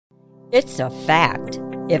It's a fact.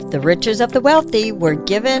 If the riches of the wealthy were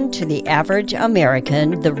given to the average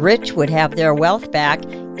American, the rich would have their wealth back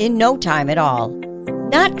in no time at all.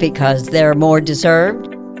 Not because they're more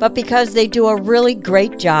deserved, but because they do a really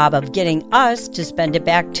great job of getting us to spend it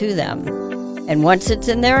back to them. And once it's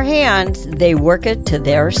in their hands, they work it to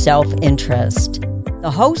their self-interest.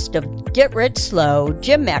 The host of Get Rich Slow,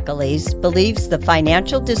 Jim McAleese, believes the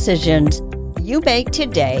financial decisions you make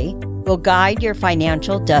today will guide your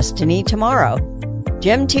financial destiny tomorrow.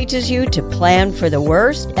 Jim teaches you to plan for the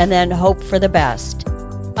worst and then hope for the best.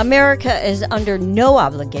 America is under no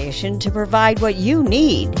obligation to provide what you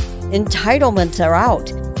need. Entitlements are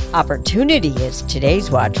out. Opportunity is today's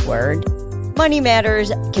watchword. Money matters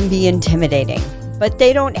can be intimidating, but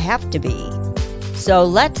they don't have to be. So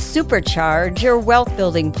let's supercharge your wealth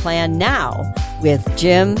building plan now with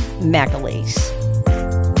Jim McAleese.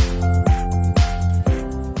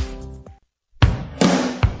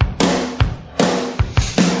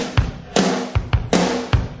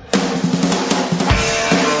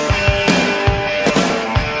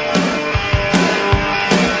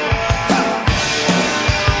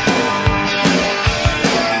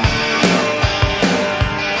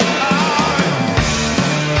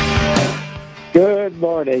 Good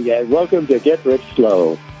morning and welcome to Get Rich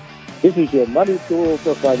Slow. This is your money school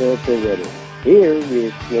for financial winners. Here we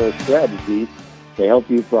explore strategies to help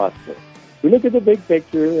you prosper. We look at the big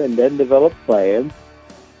picture and then develop plans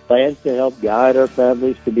to help guide our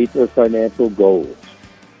families to meet their financial goals.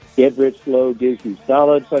 Get Rich Slow gives you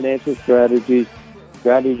solid financial strategies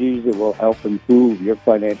that will help improve your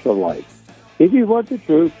financial life. If you want the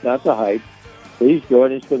truth, not the hype, please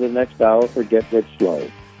join us for the next hour for Get Rich Slow.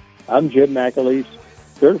 I'm Jim McAleese,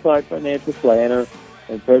 certified financial planner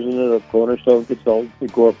and president of Cornerstone Consultants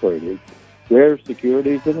Incorporated, where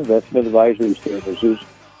securities and investment advisory services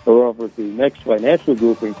are offered through Next Financial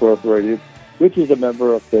Group Incorporated, which is a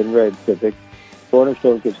member of FINRA and SIPC.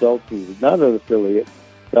 Cornerstone Consultants is not an affiliate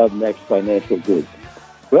of Next Financial Group.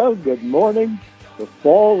 Well, good morning. The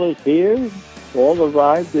fall is here. Fall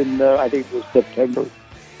arrived in, I think it was September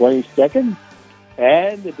 22nd,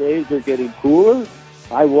 and the days are getting cooler.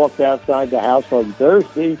 I walked outside the house on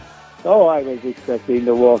Thursday. Oh, I was expecting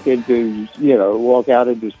to walk out into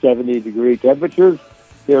 70-degree temperatures.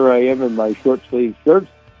 Here I am in my short-sleeve shirts,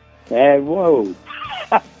 and whoa,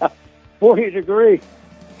 40 degrees.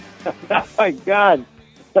 Oh, my God.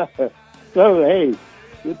 So, hey,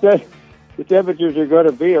 the temperatures are going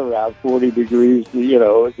to be around 40 degrees, at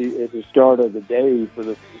the start of the day for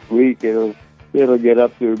the week. It'll get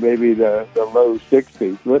up to maybe the low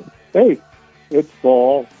 60s. But, hey, it's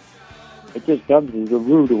fall. It just comes as a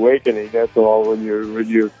rude awakening. That's all. When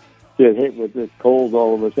you're get hit with this cold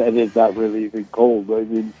all of a sudden, it's not really even cold. I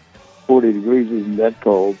mean, 40 degrees isn't that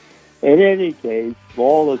cold. In any case,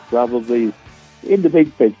 fall is probably, in the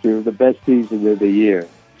big picture, the best season of the year.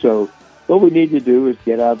 So what we need to do is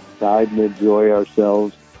get outside and enjoy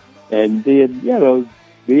ourselves, and be in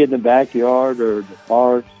the backyard or the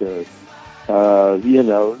parks or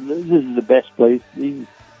this is the best place.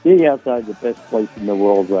 Being outside the best place in the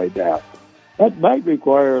world right now. That might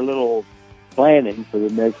require a little planning for the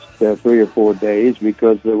next 3 or 4 days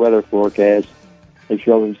because the weather forecast is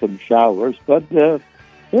showing some showers. But,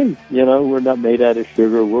 hey, we're not made out of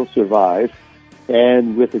sugar. We'll survive.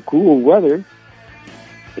 And with the cool weather,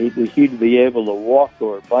 we seem to be able to walk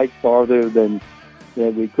or bike farther than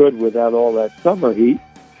we could without all that summer heat.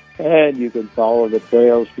 And you can follow the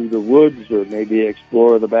trails through the woods or maybe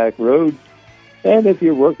explore the back roads. And if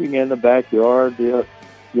you're working in the backyard, you'll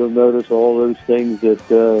notice all those things that,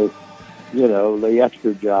 the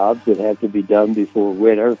extra jobs that have to be done before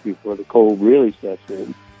winter, before the cold really sets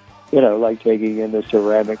in. Like taking in the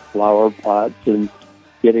ceramic flower pots and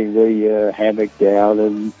getting the hammock down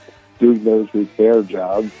and doing those repair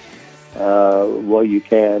jobs while you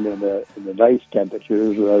can in the nice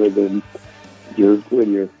temperatures rather than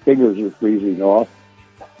when your fingers are freezing off.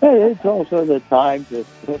 Hey, it's also the time to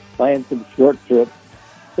plan some short trips.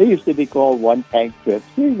 They used to be called one-tank trips.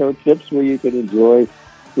 Trips where you could enjoy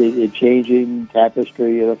the changing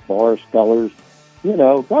tapestry of the forest colors.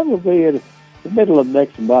 Probably in the middle of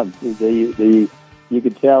next month, you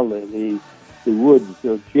can tell the woods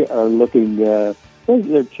are looking.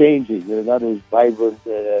 They're changing. They're not as vibrant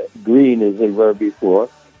green as they were before,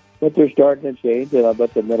 but they're starting to change. And I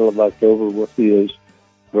bet the middle of October we'll see this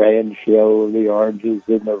grand show of the oranges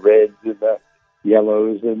and the reds and the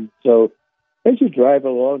yellows. And so as you drive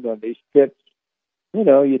along on these trips,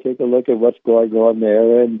 you take a look at what's going on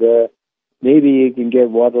there, and maybe you can get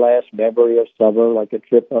one last memory of summer, like a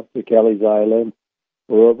trip up to Kelly's Island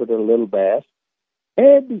or over to Little Bass.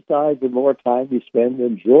 And besides, the more time you spend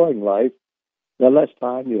enjoying life, the less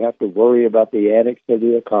time you have to worry about the antics of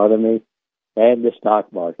the economy and the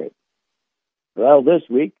stock market. Well, this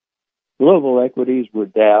week, global equities were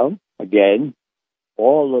down again.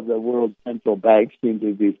 All of the world central banks seem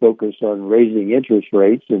to be focused on raising interest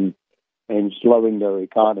rates and slowing their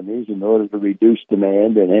economies in order to reduce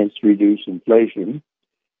demand and hence reduce inflation.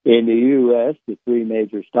 In the U.S., the three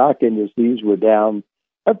major stock indices were down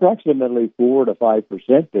approximately 4 to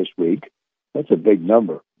 5% this week. That's a big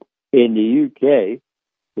number. In the U.K.,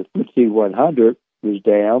 the FTSE 100 was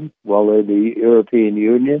down, while in the European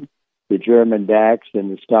Union, the German DAX and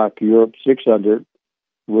the Stock Europe 600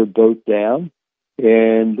 were both down.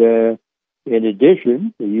 And in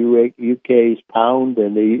addition, the UK's pound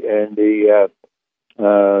and the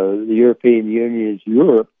European Union's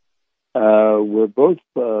Europe were both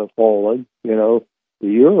fallen. You know, the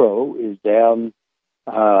euro is down.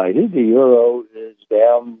 I think the euro is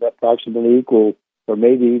down approximately equal, or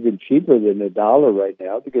maybe even cheaper than the dollar right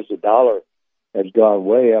now, because the dollar has gone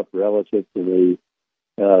way up relative to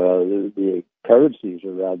the currencies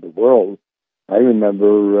around the world. I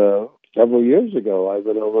remember several years ago, I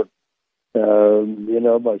went over,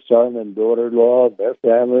 my son and daughter-in-law, their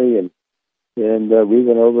family, and we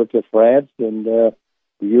went over to France, and the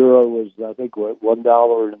euro was, I think,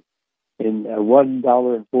 $1 and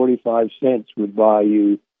 $1.45 would buy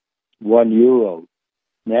you €1.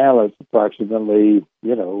 Now it's approximately,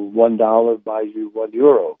 $1 buys you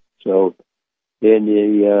 €1. So,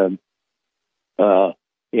 in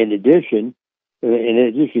addition,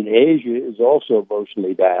 Asia is also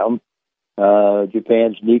mostly down.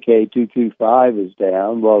 Japan's Nikkei 225 is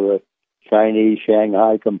down, while the Chinese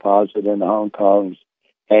Shanghai Composite and Hong Kong's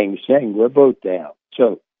Hang Seng were both down.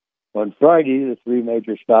 So on Friday, the three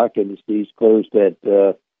major stock indices closed at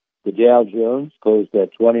the Dow Jones closed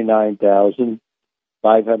at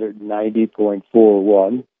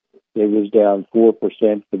 29,590.41. It was down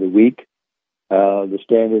 4% for the week. The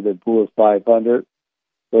Standard & Poor's 500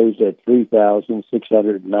 closed at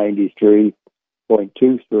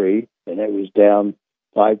 3,693.23, and it was down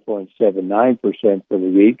 5.79% for the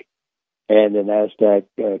week. And the Nasdaq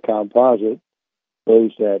Composite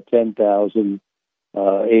closed at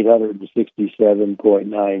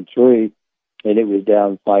 10,867.93, and it was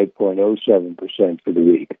down 5.07% for the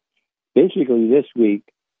week. Basically, this week,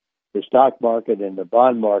 the stock market and the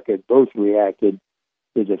bond market both reacted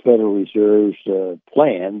to the Federal Reserve's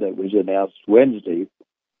plan that was announced Wednesday.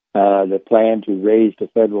 The plan to raise the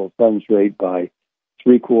federal funds rate by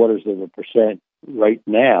 0.75% right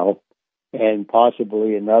now, and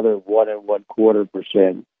possibly another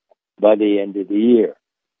 1.25% by the end of the year.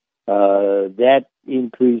 That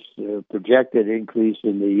increase, projected increase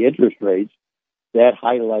in the interest rates, that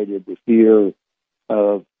highlighted the fear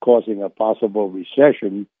of causing a possible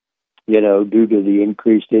recession, due to the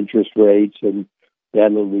increased interest rates, and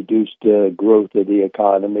that'll reduce the growth of the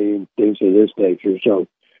economy and things of this nature. So,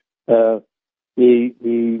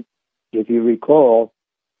 if you recall,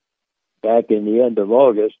 back in the end of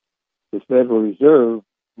August, the Federal Reserve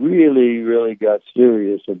really got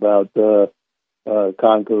serious about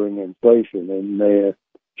conquering inflation. And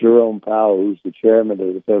Jerome Powell, who's the chairman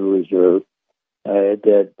of the Federal Reserve, at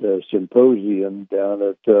that symposium down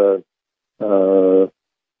at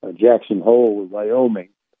Jackson Hole, Wyoming,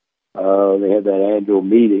 they had that annual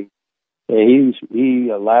meeting. And he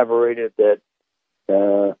elaborated that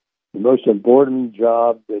the most important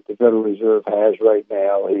job that the Federal Reserve has right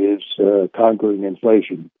now is conquering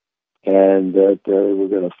inflation, and that we're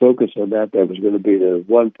going to focus on that. That was going to be the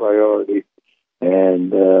one priority,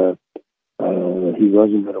 and he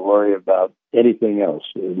wasn't going to worry about anything else,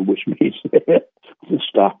 which means the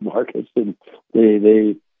stock markets and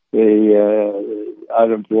the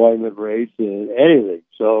unemployment rates and anything.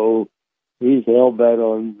 So he's hell bent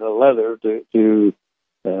on the leather to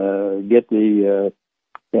get the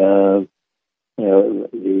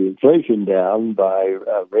inflation down by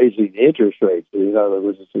raising the interest rates. In other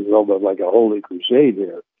words, it's almost like a holy crusade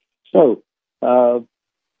here. So,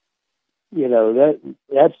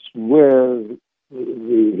 that's where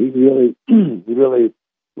he really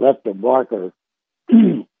left a marker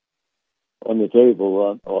on the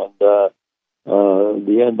table on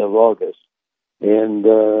the end of August. And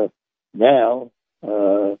now,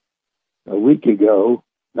 a week ago,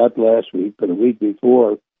 not last week, but a week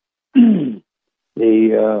before, the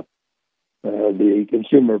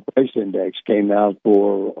Consumer Price Index came out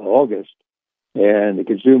for August, and the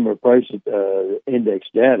Consumer Price Index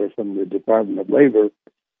data from the Department of Labor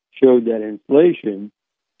showed that inflation,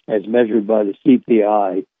 as measured by the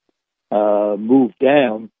CPI, moved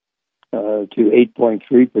down to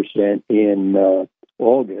 8.3% in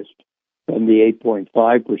August from the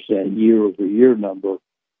 8.5% year-over-year number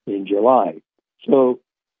in July. So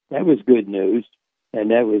that was good news, and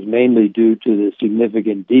that was mainly due to the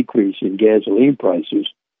significant decrease in gasoline prices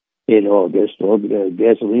in August.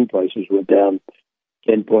 Gasoline prices went down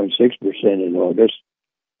 10.6% in August,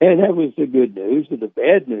 and that was the good news. And the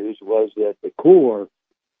bad news was that the core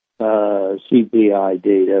CPI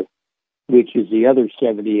data, which is the other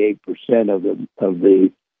 78% of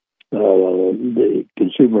the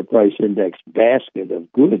consumer price index basket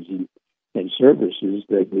of goods and services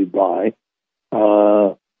that we buy,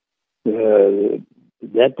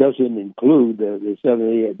 that doesn't include the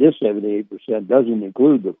 78. This 78% doesn't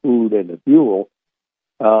include the food and the fuel.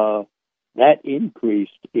 That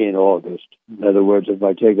increased in August. In other words, if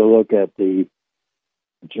I take a look at the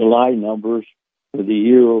July numbers for the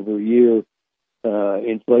year-over-year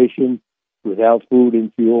inflation without food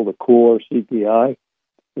and fuel, the core CPI,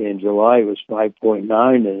 in July it was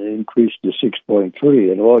 5.9 and it increased to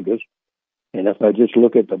 6.3 in August. And if I just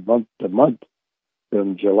look at the month-to-month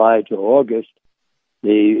from July to August,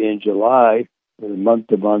 in July, the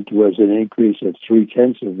month-to-month was an increase of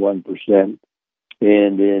 0.3%,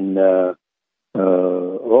 and in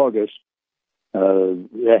August,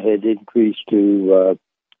 that had increased to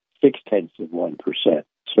 0.6%.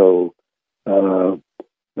 So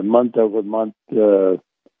the month-over-month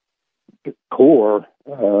core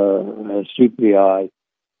CPI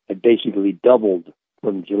had basically doubled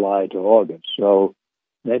from July to August. So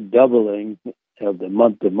that doubling of the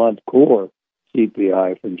month-to-month core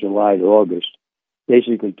CPI from July to August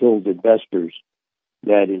basically told investors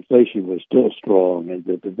that inflation was still strong and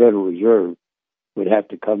that the Federal Reserve would have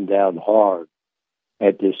to come down hard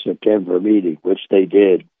at this September meeting, which they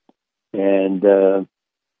did. And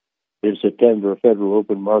in September, Federal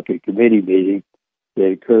Open Market Committee meeting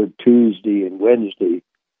that occurred Tuesday and Wednesday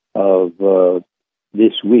of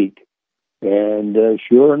this week. And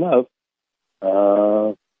sure enough,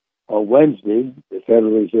 on Wednesday, the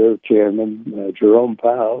Federal Reserve Chairman, Jerome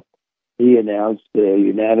Powell, he announced a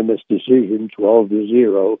unanimous decision,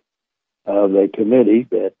 12-0, of the committee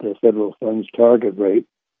that the federal funds target rate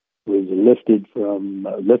was lifted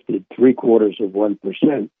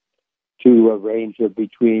 0.75% to a range of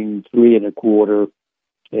between 3.25%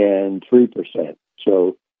 and 3%.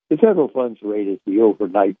 So the federal funds rate is the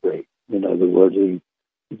overnight rate. In other words, if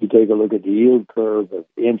you take a look at the yield curve of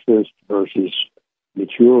interest versus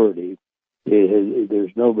maturity,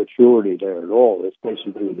 there's no maturity there at all. It's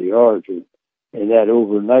basically the origin. And that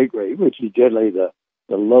overnight rate, which is generally the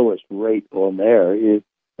lowest rate on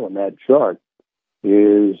that chart,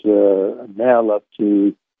 is now up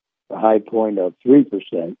to a high point of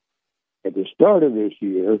 3%. At the start of this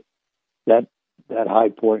year, that high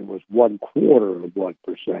point was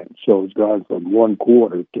 0.25%. So it's gone from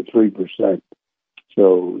 1/4 to 3%.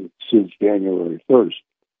 So since January 1st.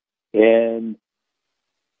 And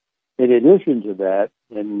in addition to that,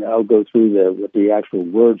 and I'll go through what the actual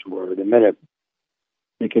words were in a minute,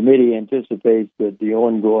 the committee anticipates that the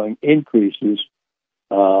ongoing increases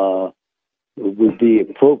would be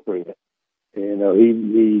appropriate. You know,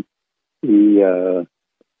 the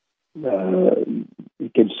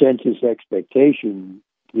consensus expectation,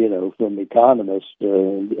 from economists,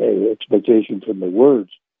 expectation from the words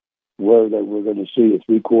were that we're going to see a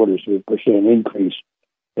 0.75% increase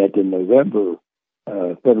at the November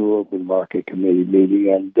Federal Open Market Committee meeting,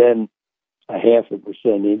 and then a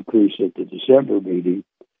 0.5% increase at the December meeting,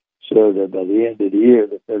 so that by the end of the year,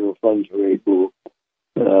 the federal funds rate will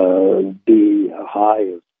be a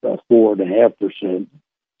high of 4.5%,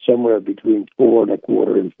 somewhere between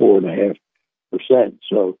 4.25% and 4.5%.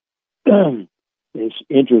 So, as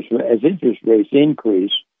interest rates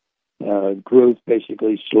increase, growth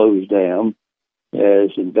basically slows down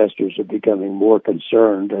as investors are becoming more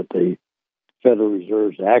concerned that the Federal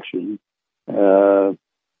Reserve's action, is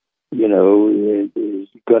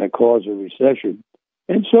going to cause a recession.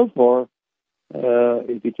 And so far,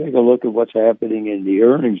 if you take a look at what's happening in the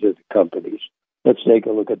earnings of the companies, let's take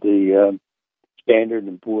a look at the Standard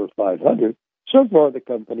 & Poor's 500. So far, the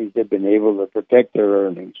companies have been able to protect their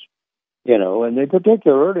earnings, and they protect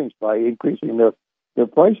their earnings by increasing their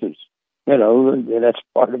prices, and that's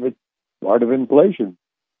part of it, part of inflation.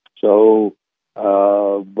 So,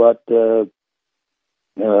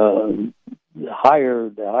 the higher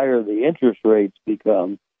the interest rates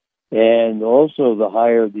become, and also the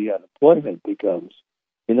higher the unemployment becomes.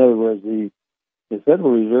 In other words, the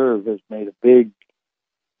Federal Reserve has made a big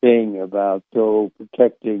thing about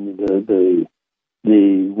protecting the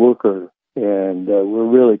worker, and we're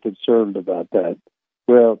really concerned about that.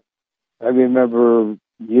 Well, I remember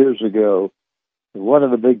years ago one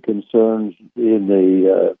of the big concerns in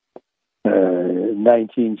the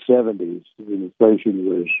 1970s, when inflation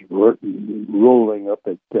was rolling up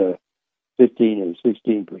at 15 and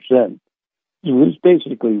 16%, it was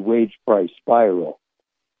basically wage price spiral.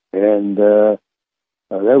 And that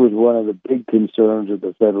was one of the big concerns of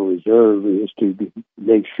the Federal Reserve, is to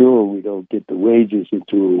make sure we don't get the wages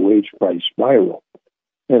into a wage price spiral.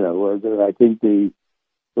 You know, I think the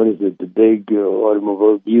big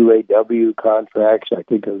automobile UAW contracts, I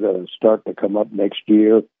think, are going to start to come up next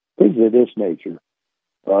year, things of this nature.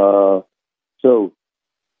 So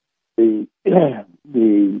the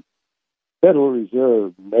Federal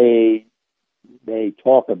Reserve may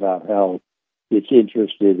talk about how it's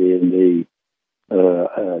interested in the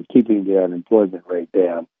keeping the unemployment rate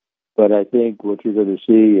down, but I think what you're going to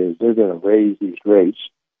see is they're going to raise these rates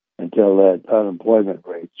until that unemployment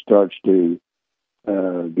rate starts to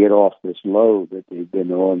get off this low that they've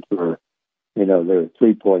been on for, they're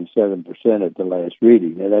 3.7% at the last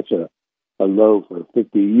reading, and that's a low for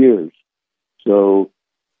 50 years. So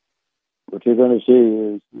what you're going to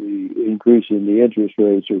see is the increase in the interest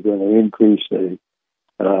rates are going to increase the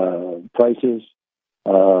prices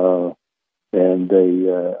and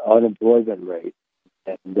the unemployment rate.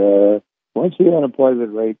 And once the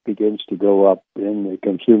unemployment rate begins to go up, then the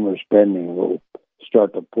consumer spending will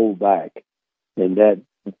start to pull back, and that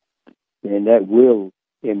will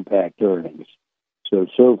impact earnings. So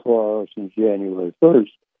far, since January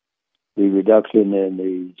 1st, the reduction in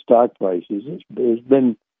the stock prices has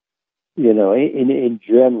been, in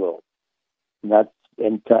general, not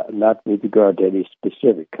with regard to any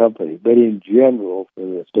specific company, but in general for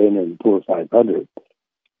the Standard & Poor's 500,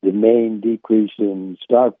 the main decrease in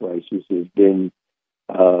stock prices has been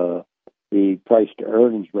the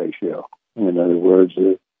price-to-earnings ratio. In other words,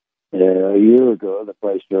 a year ago, the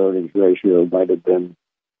price-to-earnings ratio might have been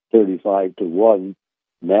 35 to 1.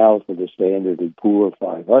 Now, for the Standard & Poor's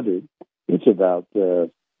 500, it's about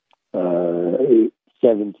 17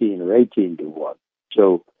 or 18 to 1.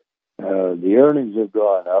 So the earnings have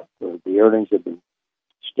gone up. The earnings have been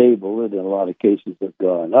stable, and in a lot of cases have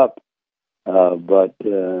gone up. But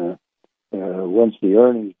once the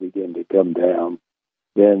earnings begin to come down,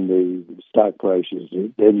 then the stock prices,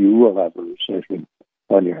 then you will have a recession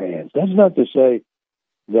on your hands. That's not to say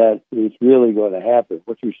that it's really going to happen.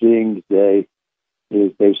 What you're seeing today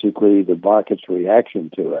is basically the market's reaction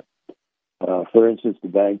to it. For instance, the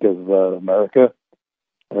Bank of America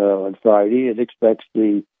on Friday, it expects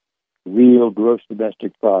the real gross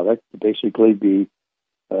domestic product to basically be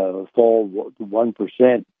fall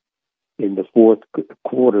 1% in the fourth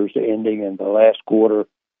quarters ending in the last quarter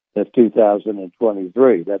of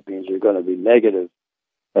 2023. That means you're going to be negative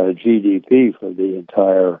GDP for the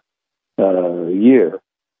entire year,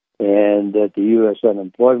 and that the U.S.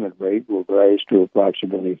 unemployment rate will rise to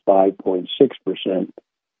approximately 5.6%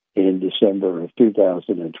 in December of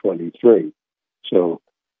 2023. So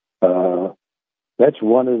that's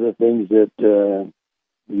one of the things that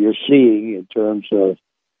you're seeing in terms of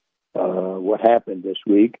what happened this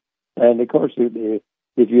week. And of course,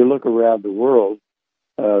 if you look around the world,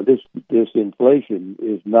 this inflation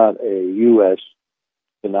is not a U.S.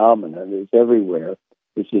 phenomenon. It's everywhere.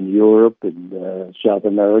 It's in Europe and South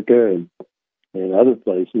America and other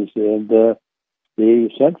places. And the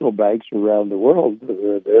central banks around the world,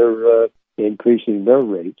 they're increasing their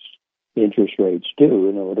interest rates too,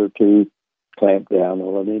 in order to clamp down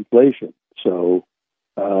on inflation. So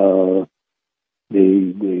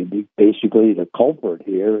basically the culprit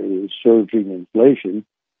here is surging inflation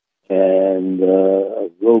and a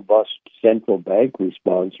robust central bank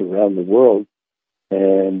response around the world,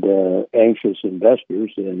 and anxious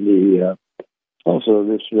investors, and also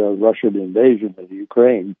this Russian invasion of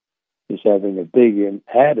Ukraine is having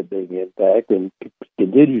had a big impact, and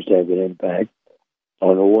continues to have an impact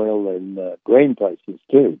on oil and grain prices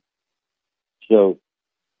too. So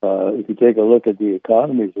if you take a look at the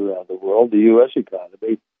economies around the world, the U.S.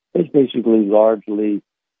 economy has basically largely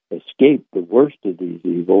escaped the worst of these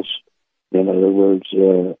evils. In other words,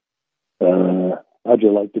 how'd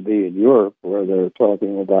you like to be in Europe, where they're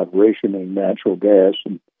talking about rationing natural gas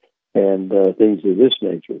and things of this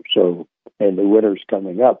nature? So, and the winter's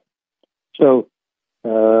coming up. So,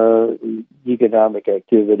 economic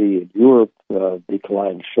activity in Europe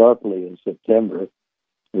declined sharply in September,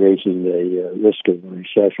 raising the risk of a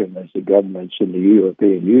recession as the governments in the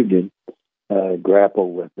European Union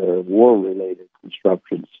grapple with their war-related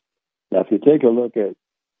disruptions. Now, if you take a look at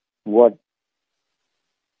what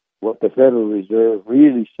the Federal Reserve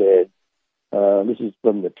really said, this is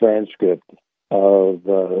from the transcript of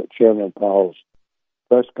Chairman Powell's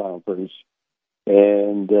press conference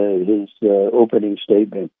And his opening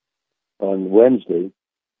statement on Wednesday,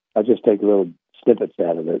 I'll just take little snippets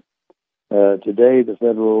out of it. Today, the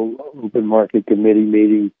Federal Open Market Committee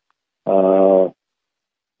meeting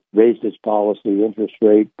raised its policy interest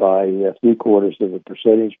rate by 0.75 of a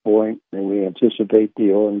percentage point, and we anticipate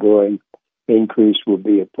the ongoing increase will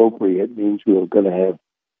be appropriate. It means we're going to have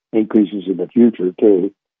increases in the future,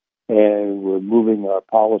 too. And we're moving our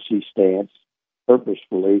policy stance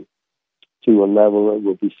purposefully to a level that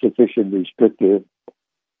will be sufficiently restrictive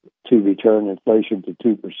to return inflation to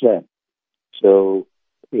 2%. So,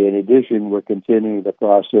 in addition, we're continuing the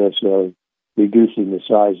process of reducing the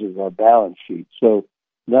size of our balance sheet. So,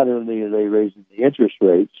 not only are they raising the interest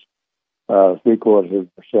rates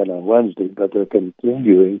 0.75% on Wednesday, but they're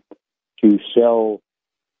continuing to sell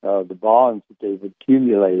the bonds that they've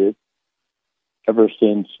accumulated ever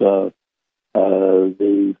since the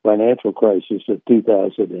financial crisis of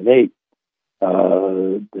 2008.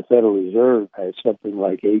 The Federal Reserve has something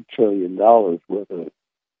like $8 trillion worth of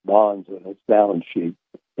bonds on its balance sheet,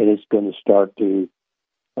 and it's going to start to,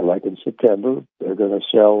 like in September, they're going to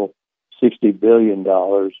sell $60 billion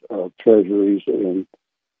of treasuries and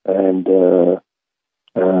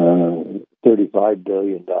 $35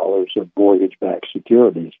 billion of mortgage-backed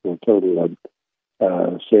securities for a total of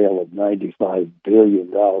sale of $95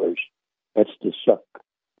 billion. That's to suck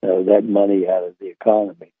that money out of the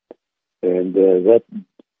economy. And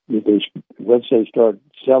once they start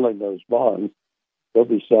selling those bonds, they'll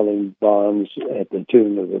be selling bonds at the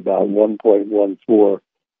tune of about $1.14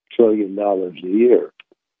 trillion a year.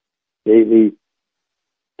 They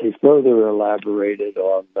further elaborated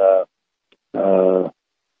on,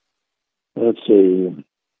 let's see,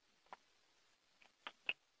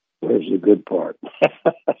 where's the good part?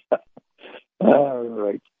 All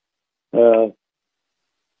right.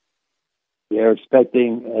 They're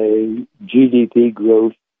expecting a GDP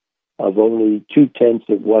growth of only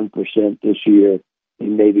 0.2% this year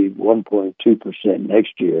and maybe 1.2%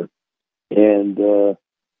 next year. And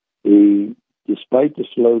despite the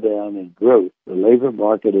slowdown in growth, the labor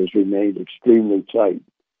market has remained extremely tight,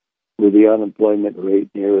 with the unemployment rate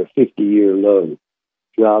near a 50-year low,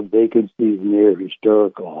 job vacancies near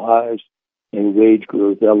historical highs, and wage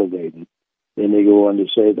growth elevated. Then they go on to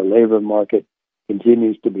say the labor market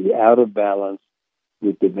continues to be out of balance,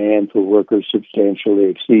 with demand for workers substantially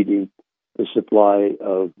exceeding the supply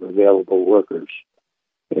of available workers.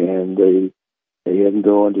 And they then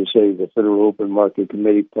go on to say the Federal Open Market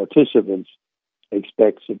Committee participants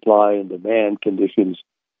expect supply and demand conditions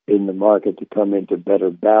in the market to come into better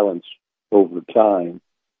balance over time,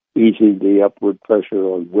 easing the upward pressure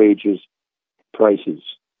on wages, prices.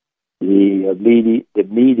 The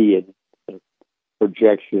median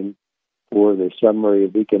projection for the summary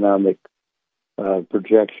of economic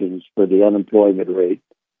projections for the unemployment rate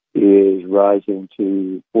is rising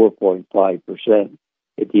to 4.5%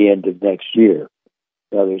 at the end of next year.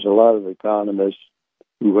 Now, there's a lot of economists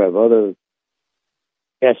who have other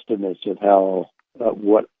estimates of how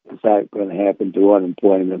what is going to happen to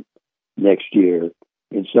unemployment next year,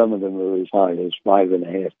 and some of them are as high as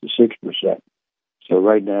 5.5% to 6%. So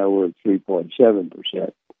right now we're at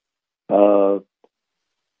 3.7%.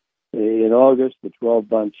 In August, the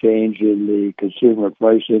 12-month change in the consumer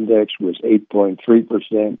price index was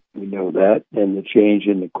 8.3%. We know that, and the change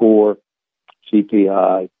in the core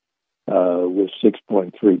CPI was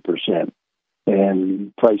 6.3%.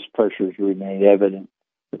 And price pressures remain evident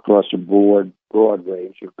across a broad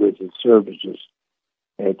range of goods and services.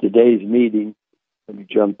 At today's meeting, let me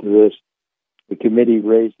jump to this, the committee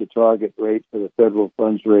raised the target rate for the federal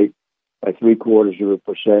funds rate by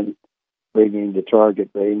 0.75%, bringing the target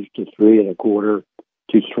range to 3.25%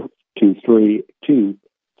 to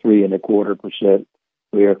 3.25%.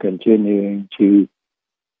 We are continuing the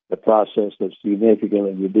process of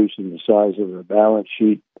significantly reducing the size of our balance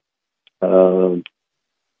sheet. At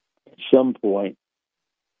some point,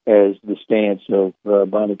 as the stance of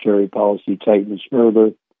monetary policy tightens further,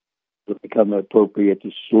 it will become appropriate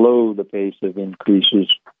to slow the pace of increases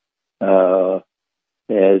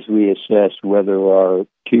as we assess whether our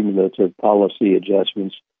cumulative policy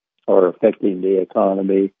adjustments are affecting the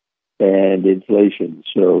economy and inflation.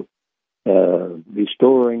 So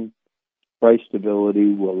restoring price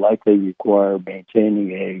stability will likely require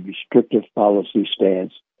maintaining a restrictive policy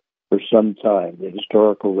stance for some time. The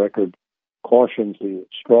historical record cautions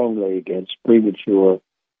strongly against premature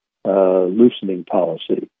loosening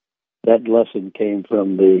policy. That lesson came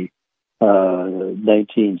from the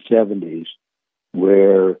 1970s,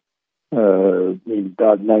 where in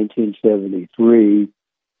about 1973,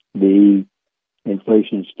 the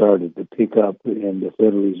inflation started to pick up, and the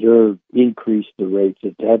Federal Reserve increased the rates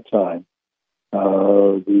at that time.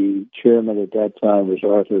 The chairman at that time was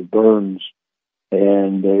Arthur Burns,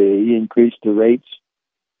 and he increased the rates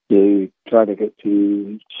to try to get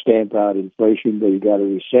to stamp out inflation, but he got a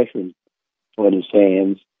recession on his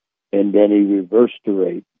hands, and then he reversed the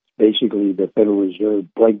rate. Basically, the Federal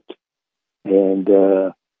Reserve blinked, and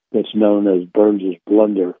that's known as Burns's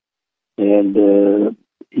blunder. And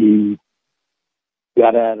he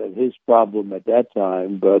got out of his problem at that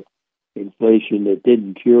time, but inflation, it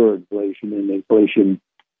didn't cure inflation, and inflation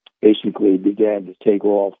basically began to take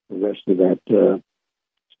off the rest of that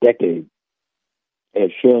decade.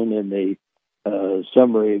 As shown in the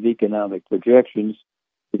summary of economic projections,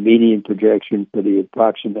 the median projection for the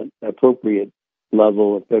appropriate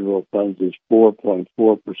level of federal funds is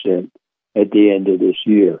 4.4% at the end of this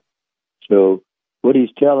year. So what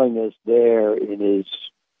he's telling us there in his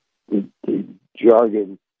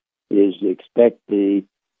jargon is expect the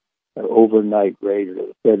overnight rate or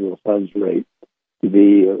the federal funds rate to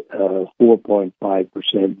be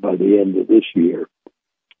 4.5% by the end of this year,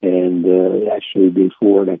 and actually be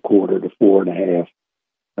 4.25% to 4.5%.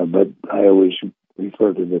 But I always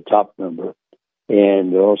refer to the top number,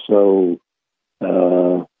 and also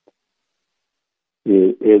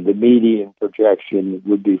the median projection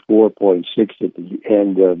would be 4.6 at the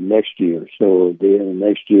end of next year. So at the end of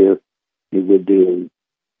next year, it would be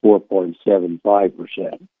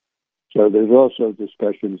 4.75%. So there's also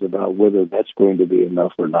discussions about whether that's going to be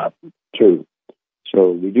enough or not, too.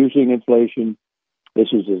 So reducing inflation,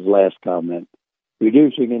 this is his last comment.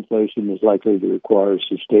 Reducing inflation is likely to require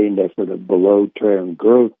sustained effort of below-trend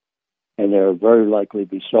growth, and there will very likely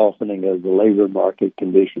be softening of the labor market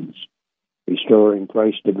conditions. Restoring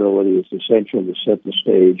price stability is essential to set the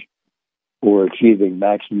stage for achieving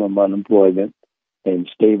maximum unemployment and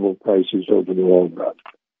stable prices over the long run.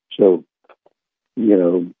 So,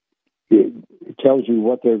 it tells you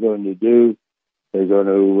what they're going to do. They're going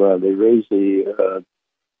to they raise the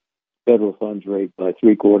federal funds rate by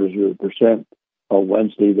 0.75% on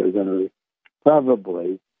Wednesday. They're going to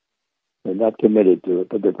probably, they're not committed to it,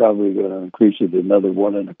 but they're probably going to increase it another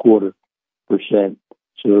 1.25%,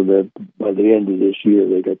 so that by the end of this year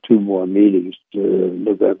they got 2 more meetings,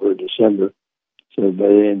 November and December. So by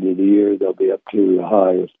the end of the year they'll be up to a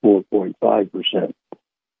high of 4.5%.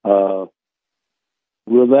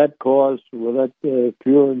 Will that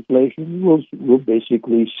cure inflation? We'll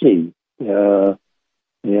basically see. It's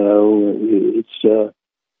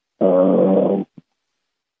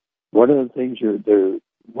one of the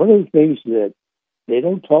things that they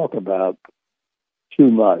don't talk about too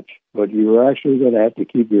much, but you're actually going to have to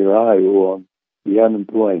keep your eye on the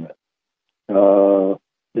unemployment.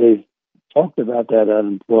 They've talked about that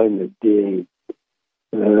unemployment being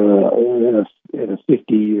at a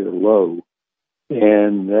 50-year low.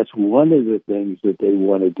 And that's one of the things that they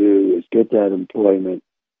want to do is get that employment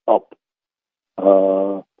up.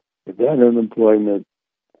 If that unemployment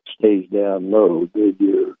stays down low, then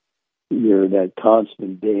you're in that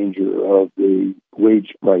constant danger of the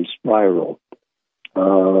wage price spiral.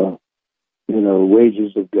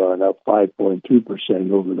 Wages have gone up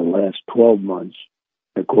 5.2% over the last 12 months,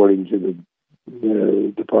 according to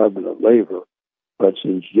the Department of Labor. But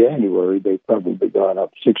since January, they've probably gone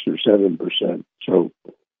up 6 or 7%. So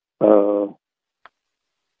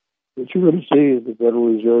what you're going to see is the Federal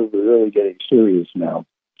Reserve is really getting serious now.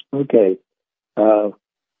 Okay. And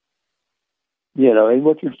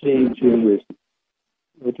what you're seeing too is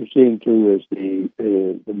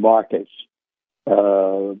the markets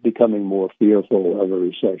becoming more fearful of a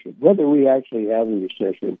recession. Whether we actually have a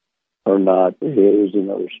recession or not is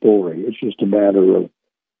another story. It's just a matter of,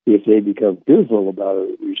 if they become fearful about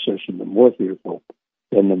a recession, the more fearful,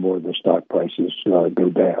 then the more the stock prices go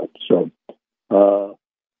down. So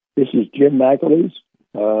this is Jim McAleese.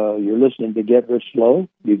 You're listening to Get Rich Slow.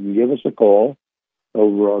 You can give us a call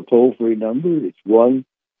over our toll-free number. It's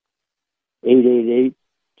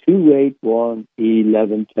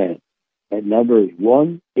 1-888-281-1110. That number is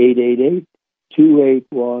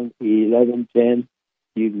 1-888-281-1110.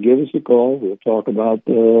 You can give us a call. We'll talk about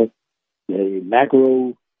the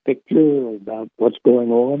macro picture, about what's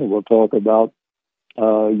going on, and we'll talk about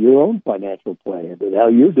your own financial plan and how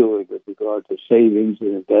you're doing with regard to savings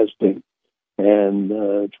and investing and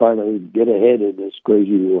trying to get ahead in this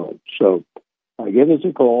crazy world. So give us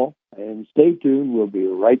a call and stay tuned. We'll be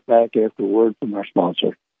right back after a word from our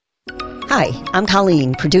sponsor. Hi, I'm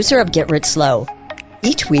Colleen, producer of Get Rich Slow.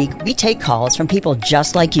 Each week, we take calls from people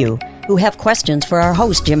just like you who have questions for our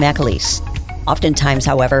host, Jim McAleese. Oftentimes,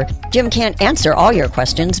 however, Jim can't answer all your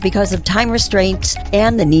questions because of time restraints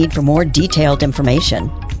and the need for more detailed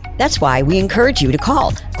information. That's why we encourage you to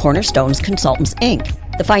call Cornerstones Consultants, Inc.,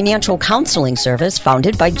 the financial counseling service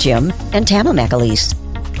founded by Jim and Tama McAleese.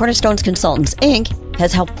 Cornerstones Consultants, Inc.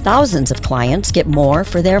 has helped thousands of clients get more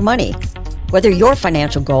for their money. Whether your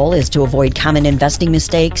financial goal is to avoid common investing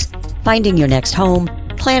mistakes, finding your next home,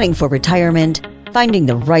 planning for retirement, finding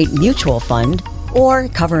the right mutual fund, or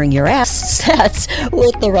covering your assets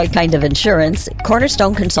with the right kind of insurance,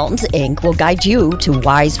 Cornerstone Consultants, Inc. will guide you to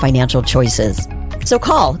wise financial choices. So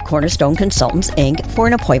call Cornerstone Consultants, Inc. for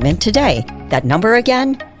an appointment today. That number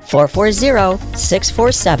again,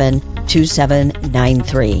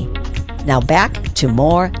 440-647-2793. Now back to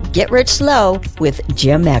more Get Rich Slow with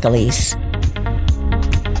Jim McAleese.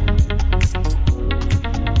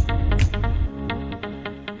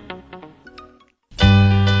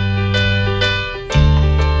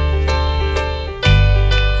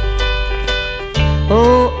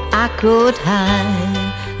 Oh, I could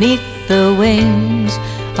hide 'neath the wings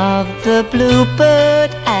of the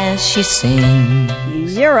bluebird as she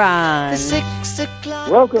sings. You're on. The 6 o'clock.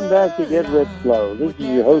 Welcome back to Get Rich Slow. This is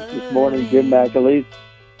your host this morning, Jim McAleese.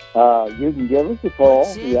 You can give us a call.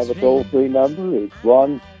 We have a toll-free number. It's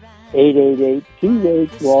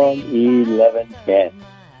 1-888-281-1110.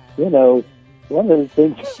 You know, one of the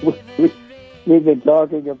things we've been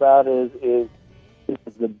talking about is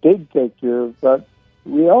the big picture, but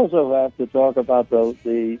we also have to talk about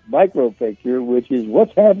the micro picture, which is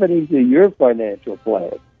what's happening to your financial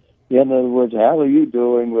plan. In other words, how are you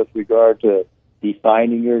doing with regard to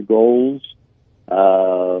defining your goals?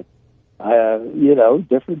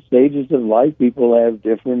 Different stages of life, people have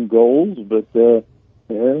different goals, but the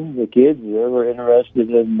kids, they're interested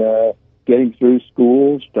in getting through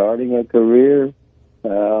school, starting a career,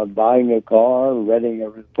 buying a car, renting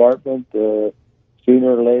an apartment.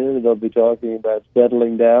 Sooner or later, they'll be talking about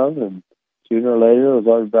settling down, and sooner or later, they'll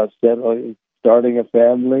talk about starting a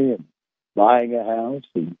family and buying a house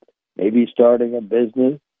and maybe starting a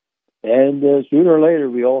business. And sooner or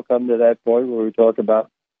later, we all come to that point where we talk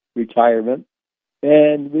about retirement.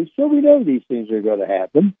 And we know these things are going to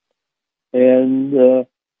happen. And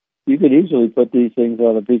you could easily put these things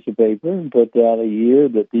on a piece of paper and put down a year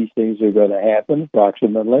that these things are going to happen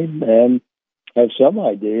approximately, and have some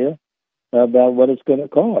idea about what it's going to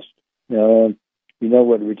cost. You know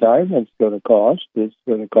what retirement's going to cost. It's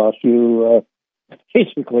going to cost you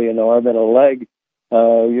basically an arm and a leg.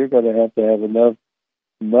 You're going to have enough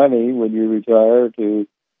money when you retire to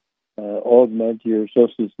augment your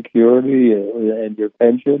Social Security and your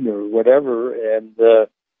pension or whatever, and to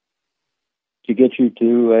get you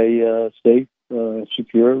to a safe,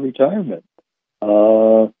 secure retirement.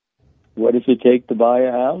 What does it take to buy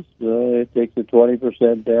a house? It takes a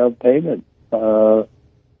 20% down payment.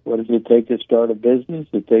 What does it take to start a business?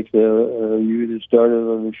 It takes you to start it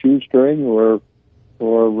on a shoestring, or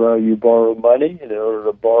you borrow money. In order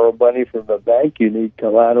to borrow money from a bank, you need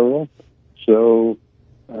collateral. So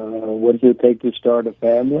what does it take to start a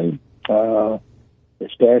family? The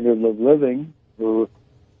standard of living for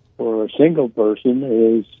a single person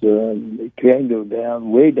it can go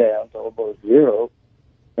down, way down to almost zero.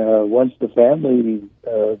 Once the family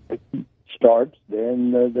starts,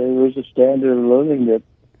 then there is a standard of living that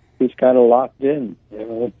is kind of locked in.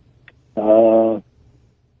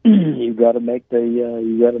 You've got to make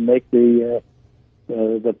the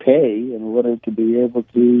pay in order to be able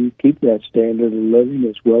to keep that standard of living,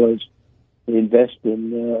 as well as invest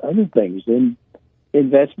in other things. And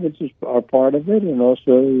investments are part of it, and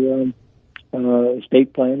also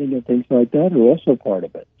estate planning and things like that are also part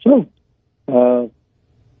of it. So, Jim?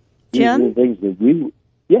 these are the things that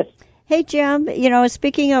yes. Hey, Jim,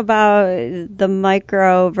 speaking about the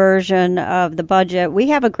micro version of the budget, we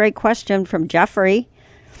have a great question from Jeffrey.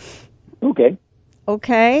 Okay.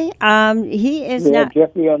 He is you not. Have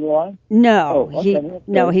Jeffrey on the line? No,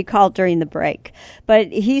 okay. he called during the break, but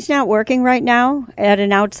he's not working right now at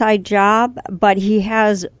an outside job. But he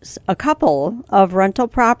has a couple of rental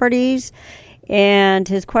properties, and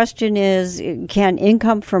his question is: can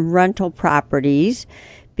income from rental properties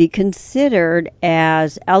be considered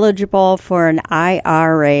as eligible for an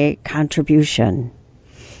IRA contribution?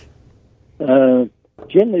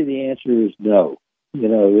 Generally, the answer is no.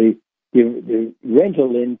 The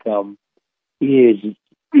rental income is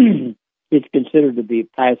it's considered to be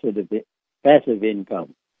passive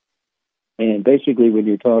income, and basically, when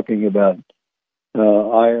you're talking about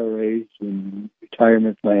IRAs and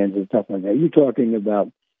retirement plans and stuff like that, you're talking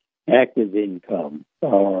about active income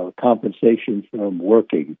or compensation from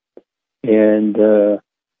working, and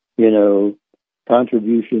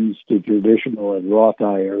contributions to traditional and Roth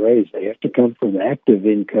IRAs, they have to come from active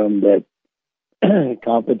income that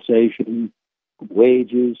compensation,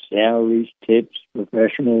 wages, salaries, tips,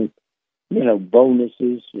 professional,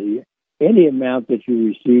 bonuses, any amount that you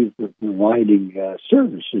receive for providing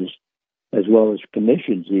services, as well as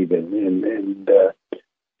commissions even,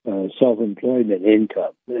 and self-employment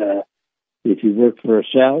income. If you work for a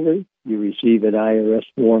salary, you receive an IRS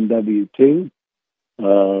Form W-2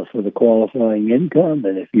 for the qualifying income.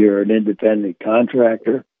 And if you're an independent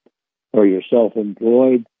contractor or you're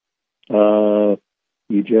self-employed,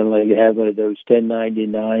 you generally have one of those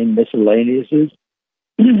 1099 miscellaneouses.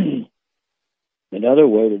 Another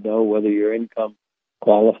way to know whether your income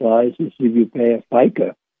qualifies is if you pay a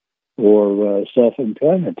FICA or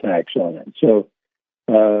self-employment tax on it. So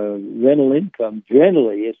rental income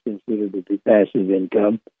generally is considered to be passive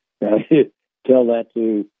income. Tell that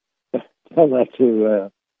to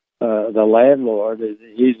the landlord.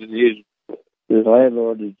 The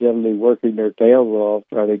landlord is generally working their tails off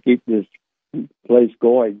trying to keep this place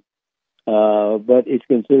going. But it's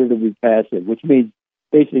considered to be passive, which means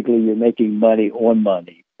basically you're making money on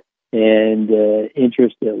money. And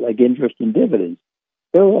interest and dividends,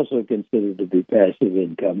 they're also considered to be passive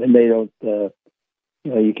income. And they don't,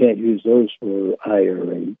 you can't use those for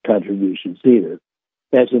IRA contributions either.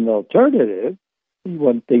 As an alternative,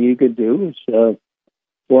 one thing you could do is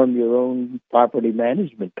form your own property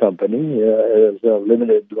management company as a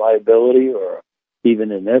limited liability or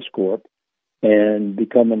even an S corp, and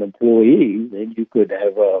become an employee. Then you could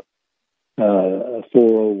have a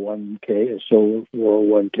 401k, a solo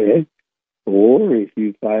 401k, or if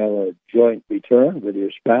you file a joint return with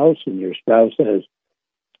your spouse and your spouse has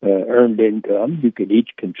earned income, you could each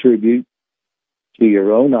contribute to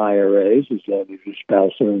your own IRAs as long as your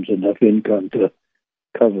spouse earns enough income to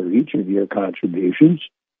cover each of your contributions.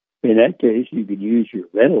 In that case, you could use your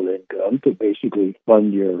rental income to basically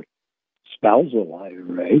fund your spousal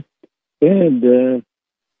IRA. And,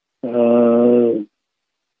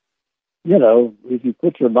 if you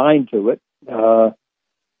put your mind to it,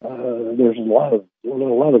 there's a lot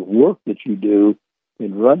of work that you do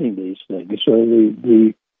in running these things. So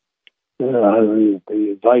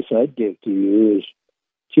the advice I'd give to you is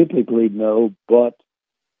typically no, but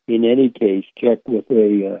in any case, check with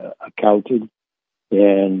a accountant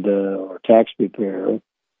and or tax preparer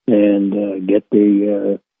and get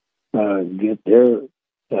their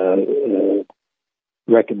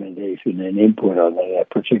recommendation and input on that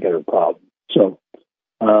particular problem. So,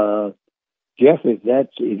 Jeff, if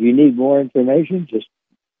you need more information, just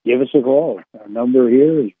give us a call. Our number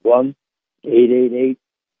here is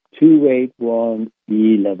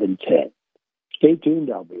 1-888-281-1110. Stay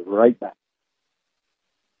tuned. I'll be right back.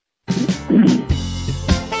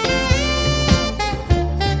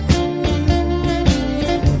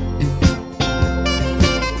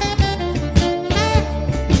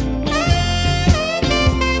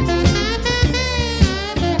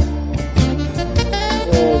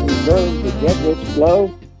 Get rich slow.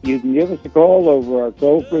 You can give us a call over our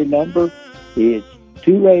toll-free number. It's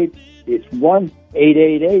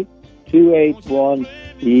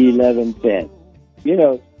 1-888-281-1110.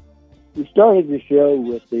 We started the show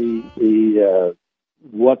with the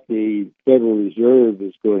what the Federal Reserve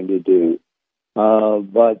is going to do,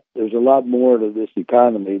 but there's a lot more to this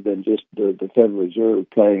economy than just the Federal Reserve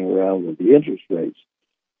playing around with the interest rates.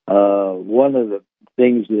 One of the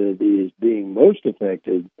things that is being most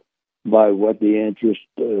affected by what the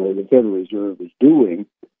Federal Reserve is doing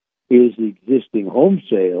is the existing home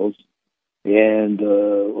sales and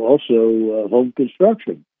also home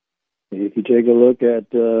construction. And if you take a look at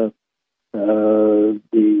the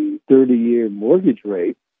 30-year mortgage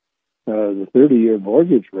rate, the 30-year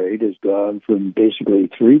mortgage rate has gone from basically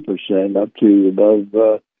 3% up to above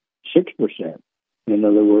 6%. In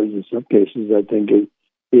other words, in some cases, I think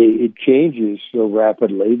it changes so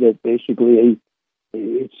rapidly that basically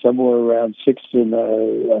it's somewhere around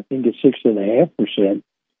 6.5%,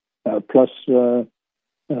 plus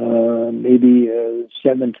maybe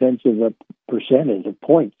 0.7% of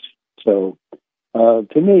points. So,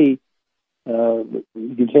 to me,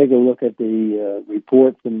 you can take a look at the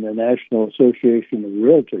report from the National Association of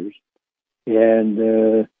Realtors, and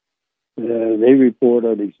they report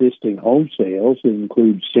on existing home sales. It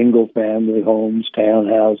includes single-family homes,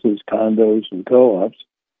 townhouses, condos, and co-ops,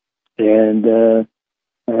 and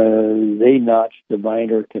they notched a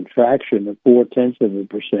minor contraction of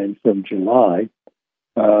 0.4% from July,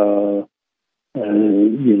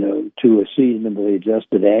 to a seasonably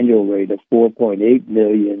adjusted annual rate of 4.8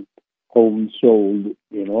 million homes sold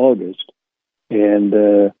in August. And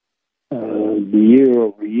the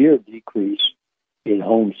year-over-year decrease in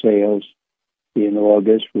home sales in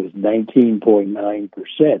August was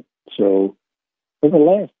 19.9%. So for the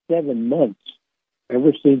last 7 months,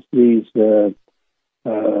 ever since these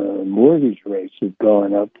mortgage rates have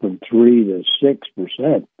gone up from 3 to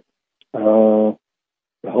 6%, the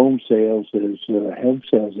home sales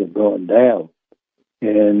have gone down.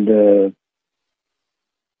 And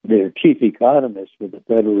their chief economist for the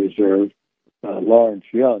Federal Reserve, Lawrence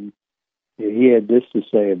Young, he had this to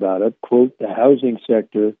say about it, quote, "The housing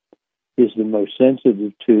sector is the most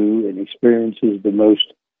sensitive to and experiences the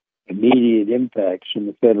most immediate impacts from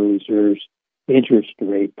the Federal Reserve's interest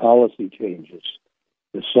rate policy changes.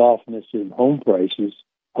 The softness in home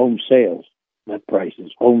sales,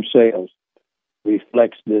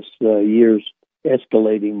 reflects this year's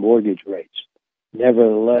escalating mortgage rates.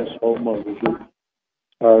 Nevertheless, homeowners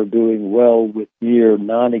are doing well with near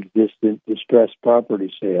non-existent distressed property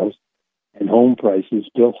sales and home prices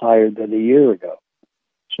still higher than a year ago.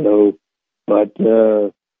 So, but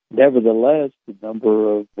nevertheless, the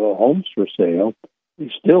number of homes for sale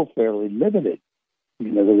is still fairly limited.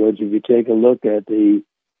 In other words, if you take a look at the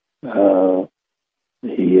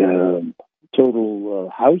total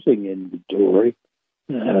housing inventory,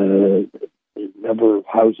 the number of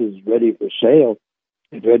houses ready for sale,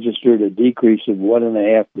 it registered a decrease of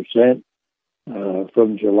 1.5%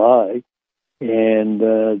 from July, and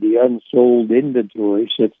the unsold inventory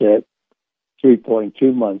sits at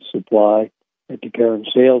 3.2 months supply at the current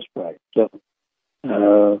sales price. So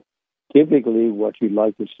typically what you'd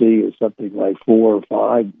like to see is something like 4 or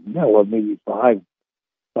 5, or maybe 5.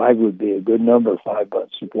 5 would be a good number, 5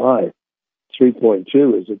 months supply.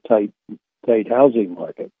 3.2 is a tight housing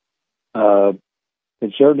market.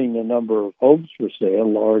 Concerning the number of homes for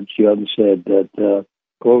sale, Lawrence Young said that,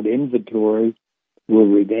 quote, "Inventory will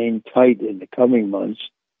remain tight in the coming months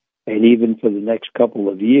and even for the next couple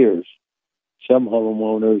of years. Some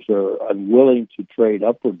homeowners are unwilling to trade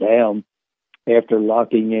up or down after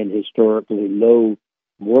locking in historically low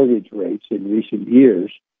mortgage rates in recent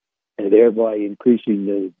years, and thereby increasing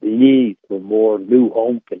the need for more new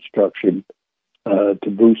home construction to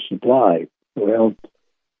boost supply." Well,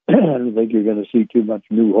 I don't think you're going to see too much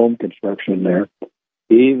new home construction there.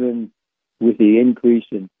 Even with the increase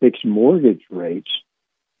in fixed mortgage rates,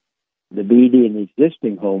 the median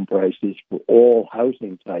existing home prices for all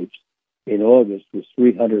housing types in August was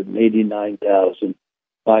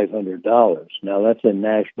 $389,500. Now, that's a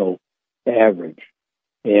national average,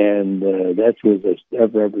 and that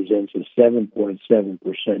represents a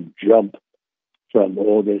 7.7% jump from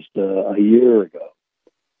August a year ago.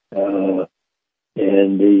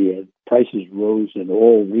 And the prices rose in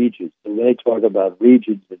all regions. And when they talk about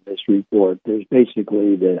regions in this report, there's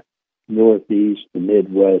basically the Northeast, the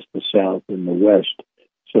Midwest, the South, and the West.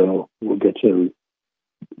 So we'll get to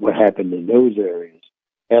what happened in those areas.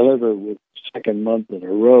 However, with the second month in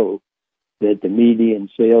a row that the median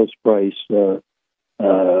sales price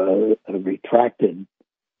retracted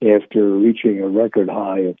after reaching a record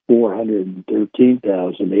high of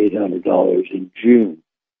 $413,800 in June.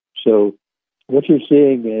 So what you're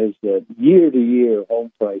seeing is that year to year,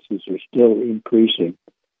 home prices are still increasing,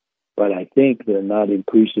 but I think they're not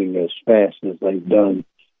increasing as fast as they've done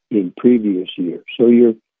in previous years.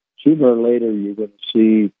 So sooner or later, you're going to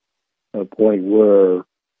see a point where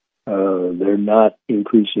they're not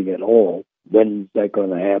increasing at all. When is that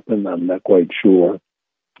going to happen? I'm not quite sure.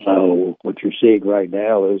 What you're seeing right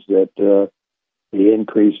now is that the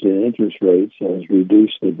increase in interest rates has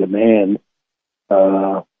reduced the demand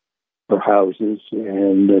for houses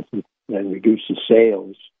and reduced the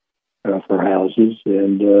sales for houses.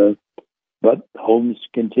 But homes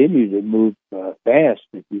continue to move fast.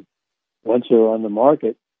 Once they're on the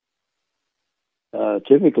market,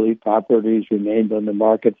 typically properties remained on the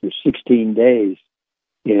market for 16 days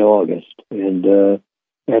in August, and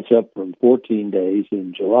that's up from 14 days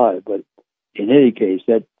in July. But in any case,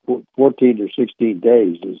 that 14 or 16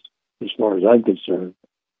 days is, as far as I'm concerned,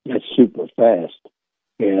 that's super fast.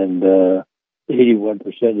 And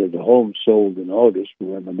 81% of the homes sold in August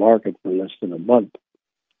were on the market for less than a month.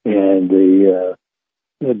 And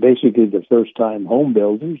basically the first-time home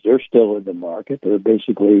builders, they're still in the market. They're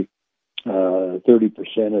basically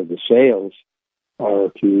 30% of the sales are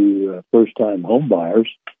to first-time home buyers,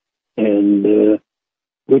 and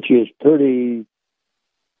which is pretty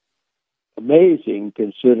amazing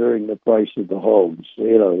considering the price of the homes,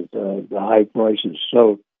 the high prices.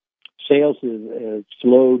 So sales have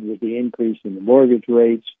slowed with the increase in the mortgage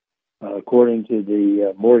rates. According to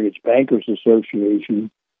the Mortgage Bankers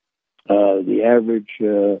Association, the average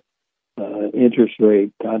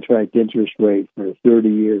contract interest rate for a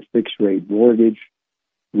 30-year fixed-rate mortgage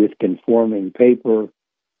with conforming paper.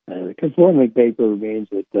 Conforming paper means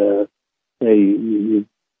that the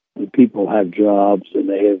people have jobs and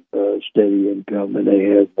they have steady income and they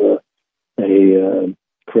have a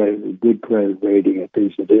good credit rating and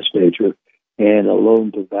things of this nature, and a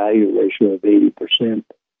loan-to-value ratio of 80%.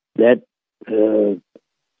 That the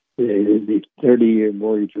 30-year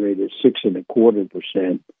mortgage rate is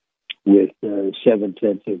 6.25%, with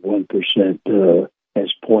 0.7%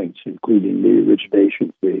 as points, including the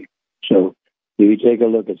origination fee. So if you take a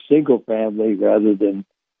look at single-family rather than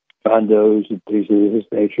condos and things of this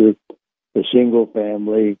nature, the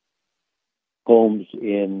single-family homes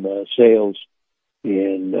in sales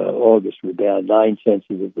in August were down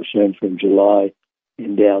 0.9% from July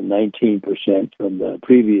and down 19% from the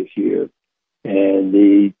previous year. And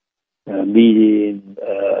the median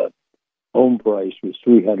home price was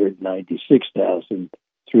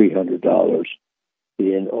 $396,300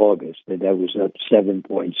 in August, and that was up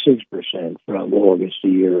 7.6% from August a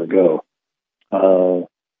year ago.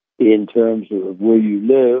 In terms of where you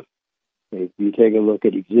live, if you take a look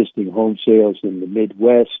at existing home sales in the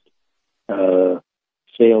Midwest,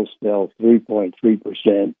 sales fell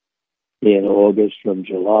 3.3% in August from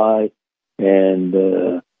July, and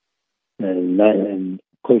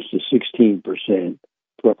close to 16%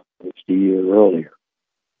 from the year earlier.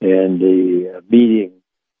 And the median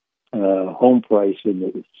home price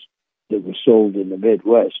that was sold in the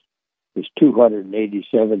Midwest was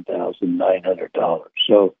 $287,900.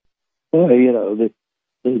 So,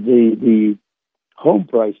 the home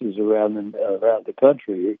prices around the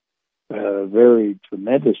country vary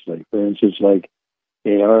tremendously. For instance, like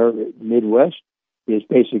in our Midwest, it's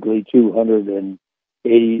basically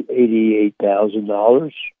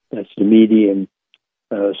 $288,000. That's the median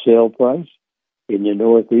sale price. In the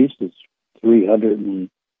Northeast, it's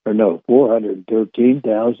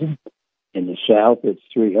 $413,000. In the South, it's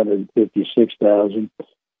 $356,000.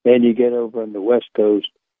 And you get over on the West Coast,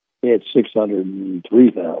 it's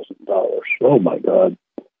 $603,000. Oh my God!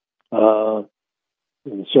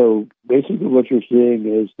 And so basically, what you're seeing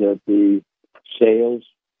is that the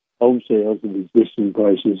home sales of existing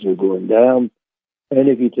prices are going down. And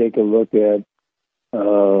if you take a look at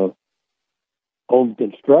home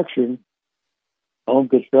construction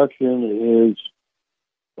is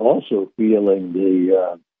also feeling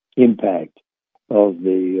the impact of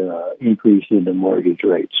the increase in the mortgage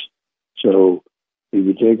rates. So if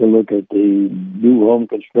you take a look at the new home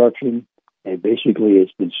construction, and basically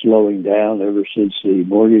it's been slowing down ever since the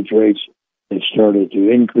mortgage rates have started to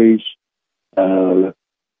increase.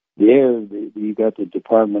 You got the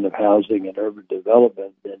Department of Housing and Urban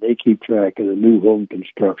Development, and they keep track of the new home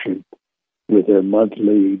construction with their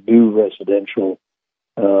monthly new residential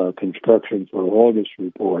construction for August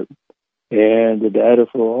report. And the data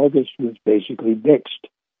for August was basically mixed.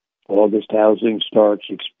 August housing starts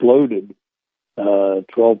exploded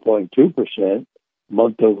 12.2%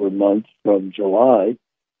 month over month from July,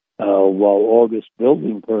 while August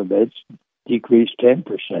building permits decreased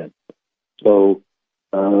 10%. So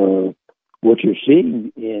what you're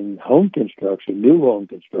seeing in home construction, new home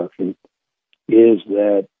construction, is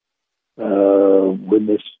that when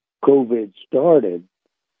this COVID started,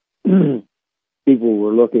 people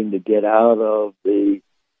were looking to get out of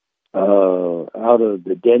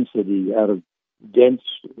dense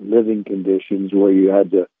living conditions where you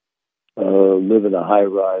had to live in a high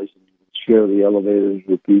rise and share the elevators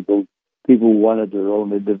with people. People wanted their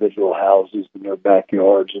own individual houses in their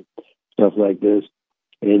backyards and stuff like this.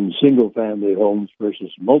 And single-family homes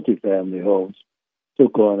versus multifamily homes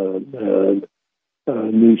took on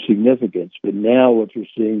a new significance. But now what you're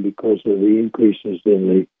seeing, because of the increases in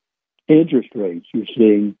the interest rates, you're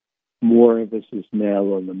seeing more emphasis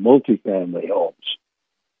now on the multifamily homes.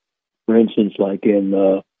 For instance, like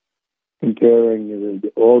in comparing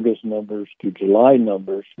the August numbers to July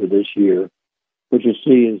numbers for this year, what you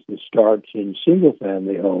see is the starts in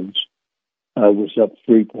single-family homes was up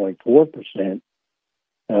 3.4%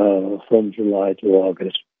 from July to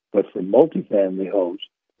August, but for multifamily homes,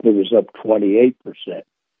 it was up 28%.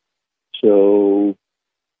 So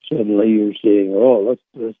suddenly you're seeing,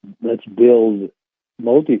 let's build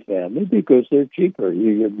multifamily because they're cheaper.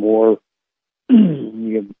 You get more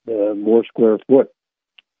square foot,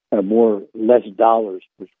 less dollars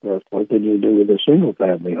per square foot than you do with a single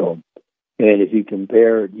family home. And if you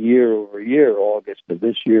compare year over year, August of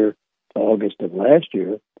this year to August of last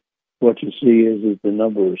year, what you see is that the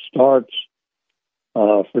number of starts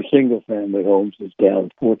for single family homes is down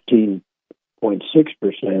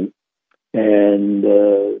 14.6%, and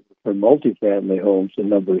for multifamily homes, the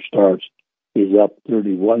number of starts is up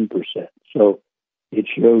 31%. So it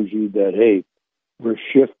shows you that, hey, we're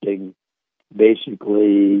shifting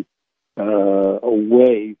basically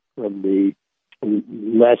away from the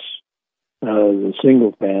less the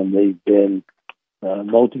single family than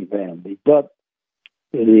multifamily. But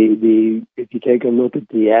if you take a look at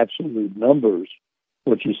the absolute numbers,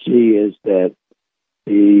 what you see is that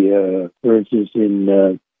for instance,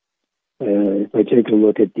 if I take a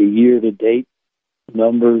look at the year-to-date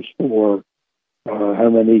numbers for how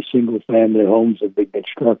many single-family homes have been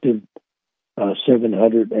constructed,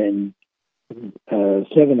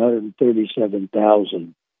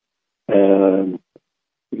 737,000.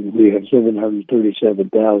 We have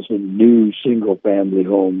 737,000 new single-family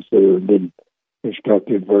homes that have been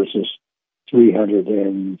constructed versus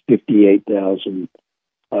 358,000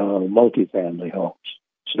 multifamily homes.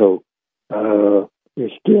 So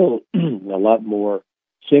there's still a lot more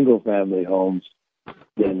single-family homes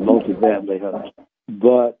than multifamily homes.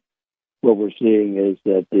 But what we're seeing is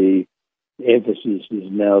that the emphasis is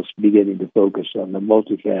now beginning to focus on the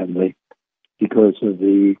multifamily because of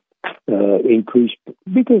the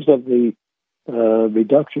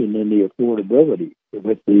reduction in the affordability.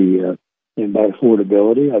 And by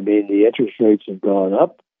affordability, I mean the interest rates have gone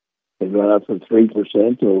up. They've gone up from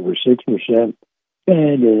 3% to over 6%.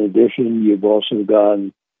 And in addition, you've also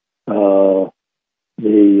gotten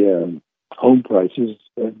the home prices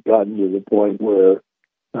have gotten to the point where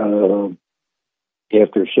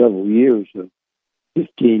after several years of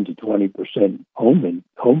 15 to 20% home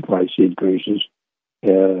price increases,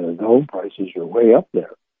 the home prices are way up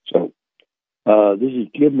there. So this is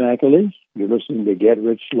Jim McAleese. You're listening to Get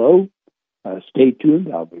Rich Slow. Stay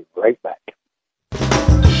tuned. I'll be right back.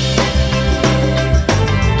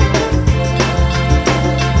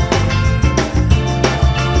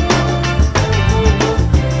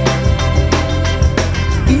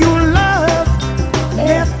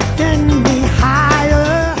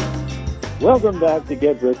 Welcome back to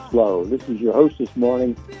Get Rich Slow. This is your host this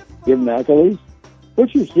morning, Jim McAleese.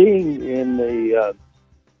 What you're seeing in the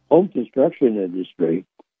home construction industry,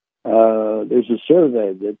 there's a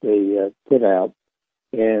survey that they put out,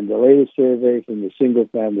 and the latest survey from the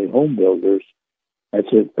single-family home builders,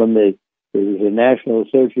 that's it, there's a National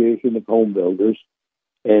Association of Home Builders,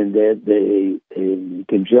 and that they, in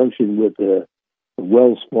conjunction with the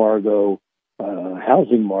Wells Fargo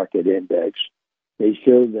Housing Market Index, they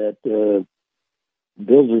show that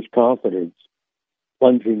builders' confidence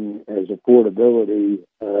plunging as affordability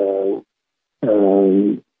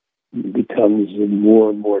becomes more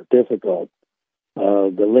and more difficult.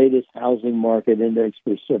 The latest housing market index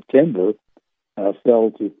for September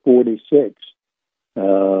fell to 46,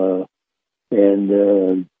 and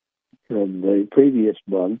from the previous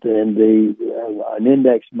month, and an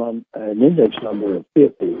index number of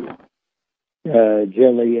 50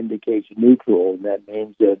 generally indicates neutral, and that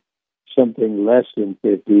means that something less than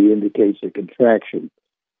 50 indicates a contraction.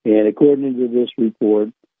 And according to this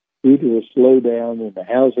report, due to a slowdown in the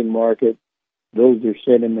housing market, builder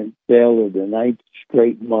sentiment fell in the ninth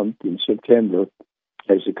straight month in September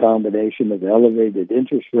as a combination of elevated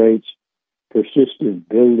interest rates, persistent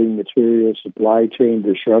building material supply chain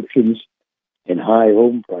disruptions, and high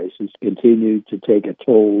home prices continued to take a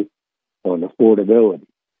toll on affordability.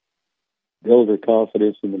 Builder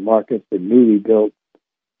confidence in the market for newly built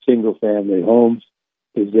single-family homes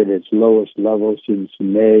is at its lowest level since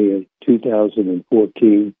May of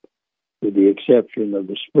 2014, with the exception of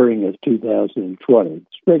the spring of 2020. The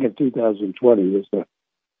spring of 2020 was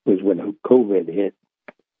when COVID hit.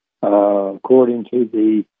 According to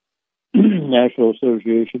the National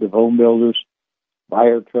Association of Home Builders,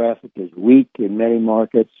 buyer traffic is weak in many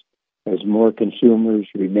markets as more consumers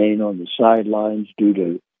remain on the sidelines due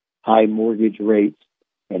to high mortgage rates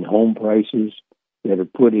and home prices that are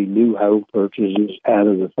putting new home purchases out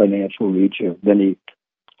of the financial reach of many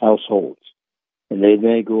households. And they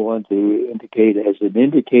may go on to indicate, as an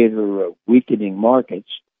indicator of weakening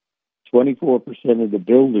markets, 24% of the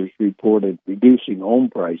builders reported reducing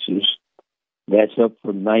home prices. That's up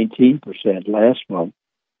from 19% last month.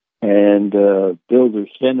 And builder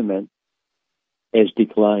sentiment has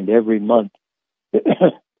declined every month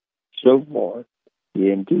so far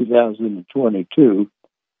in 2022.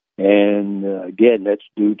 And again, that's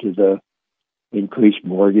due to the increased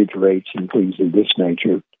mortgage rates and things of this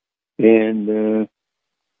nature. And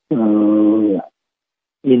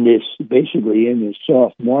in this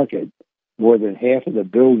soft market, more than half of the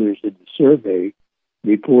builders in the survey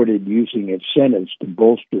reported using incentives to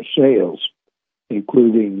bolster sales,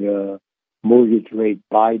 including mortgage rate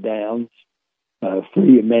buy downs,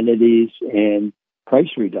 free amenities, and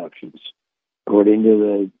price reductions. According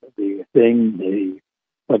to the thing,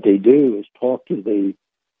 what they do is talk to the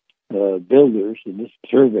builders, and this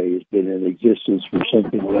survey has been in existence for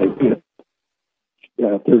something like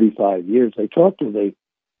 35 years. They talk to the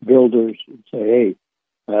builders and say, hey,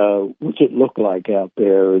 what's it look like out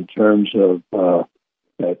there in terms of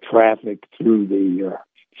traffic through the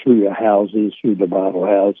houses, through the model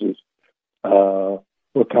houses?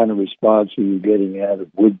 What kind of response are you getting out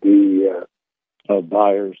of would-be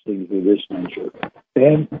buyers, things of this nature?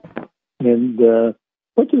 And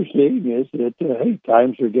what they're seeing is that, hey,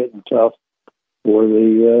 times are getting tough for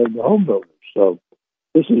the home builders. So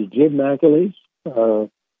this is Jim McAleese.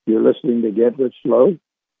 You're listening to Get Rich Slow.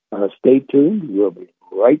 Stay tuned. We'll be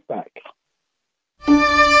right back.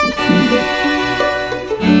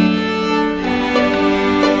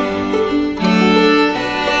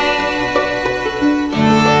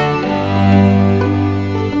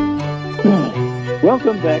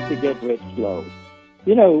 Welcome back to Get Rich Slow.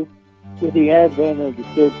 You know, with the advent of the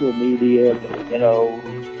social media,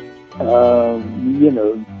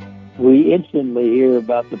 we instantly hear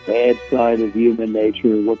about the bad side of human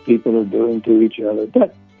nature, what people are doing to each other.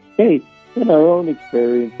 But, hey, in our own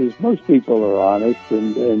experiences, most people are honest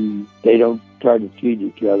and they don't try to cheat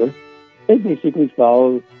each other. They basically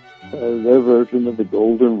follow their version of the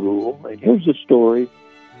golden rule. And here's a story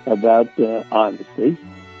about honesty.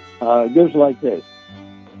 It goes like this.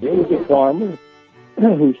 There was a farmer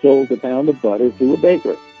who sold a pound of butter to a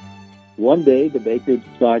baker. One day, the baker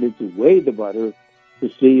decided to weigh the butter to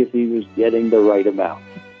see if he was getting the right amount,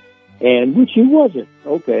 and which he wasn't.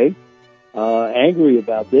 Okay. Angry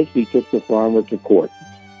about this, he took the farmer to court.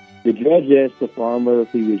 The judge asked the farmer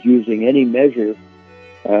if he was using any measure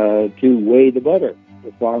to weigh the butter.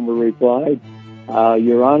 The farmer replied,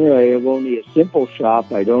 Your Honor, I have only a simple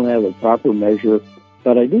shop. I don't have a proper measure,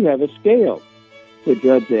 but I do have a scale. The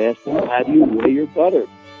judge asked, well, how do you weigh your butter?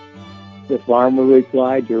 The farmer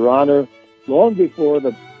replied, Your Honor, long before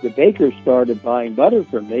the baker started buying butter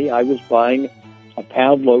from me, I was buying a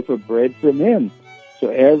pound loaf of bread from him. So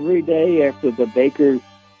every day after the baker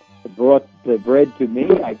brought the bread to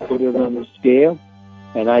me, I put it on the scale,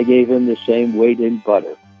 and I gave him the same weight in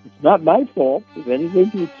butter. It's not my fault. If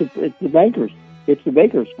anything, it's the baker's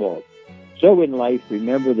fault. So in life,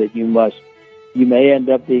 remember that you may end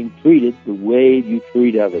up being treated the way you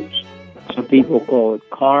treat others. Some people call it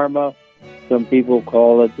karma. Some people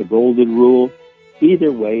call it the golden rule.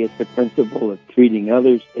 Either way, it's the principle of treating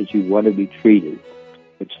others as you want to be treated.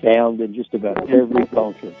 It's found in just about every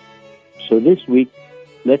culture. So this week,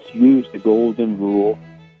 let's use the golden rule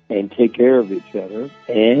and take care of each other.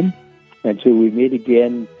 And until we meet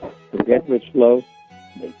again for Get Rich Slow,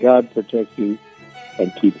 may God protect you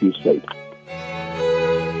and keep you safe.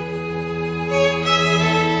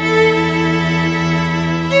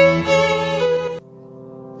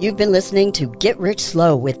 You've been listening to Get Rich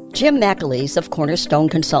Slow with Jim McAleese of Cornerstone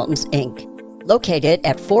Consultants, Inc., located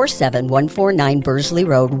at 47149 Bursley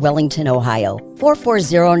Road, Wellington, Ohio,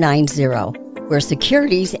 44090, where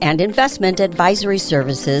securities and investment advisory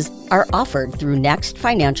services are offered through Next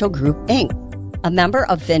Financial Group, Inc., a member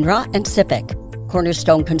of FINRA and SIPC.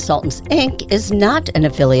 Cornerstone Consultants, Inc. is not an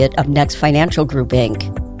affiliate of Next Financial Group,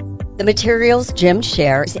 Inc. The materials Jim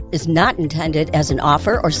shares is not intended as an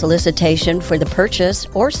offer or solicitation for the purchase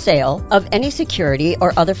or sale of any security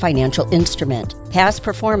or other financial instrument. Past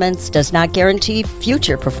performance does not guarantee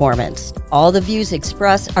future performance. All the views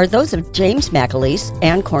expressed are those of James McAleese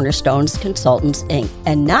and Cornerstone's Consultants, Inc.,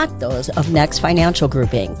 and not those of Next Financial Group,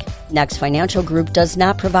 Inc. Next Financial Group does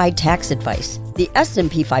not provide tax advice. The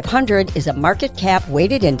S&P 500 is a market cap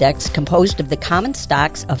weighted index composed of the common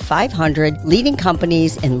stocks of 500 leading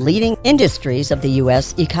companies in leading industries of the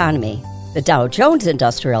U.S. economy. The Dow Jones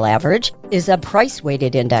Industrial Average is a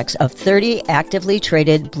price-weighted index of 30 actively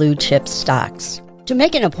traded blue-chip stocks. To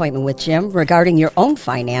make an appointment with Jim regarding your own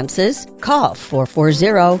finances, call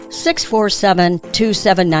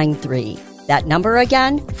 440-647-2793. That number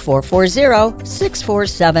again,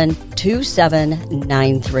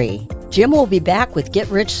 440-647-2793. Jim will be back with Get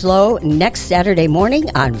Rich Slow next Saturday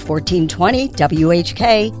morning on 1420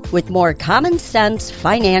 WHK with more common sense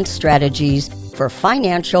finance strategies for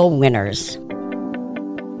financial winners.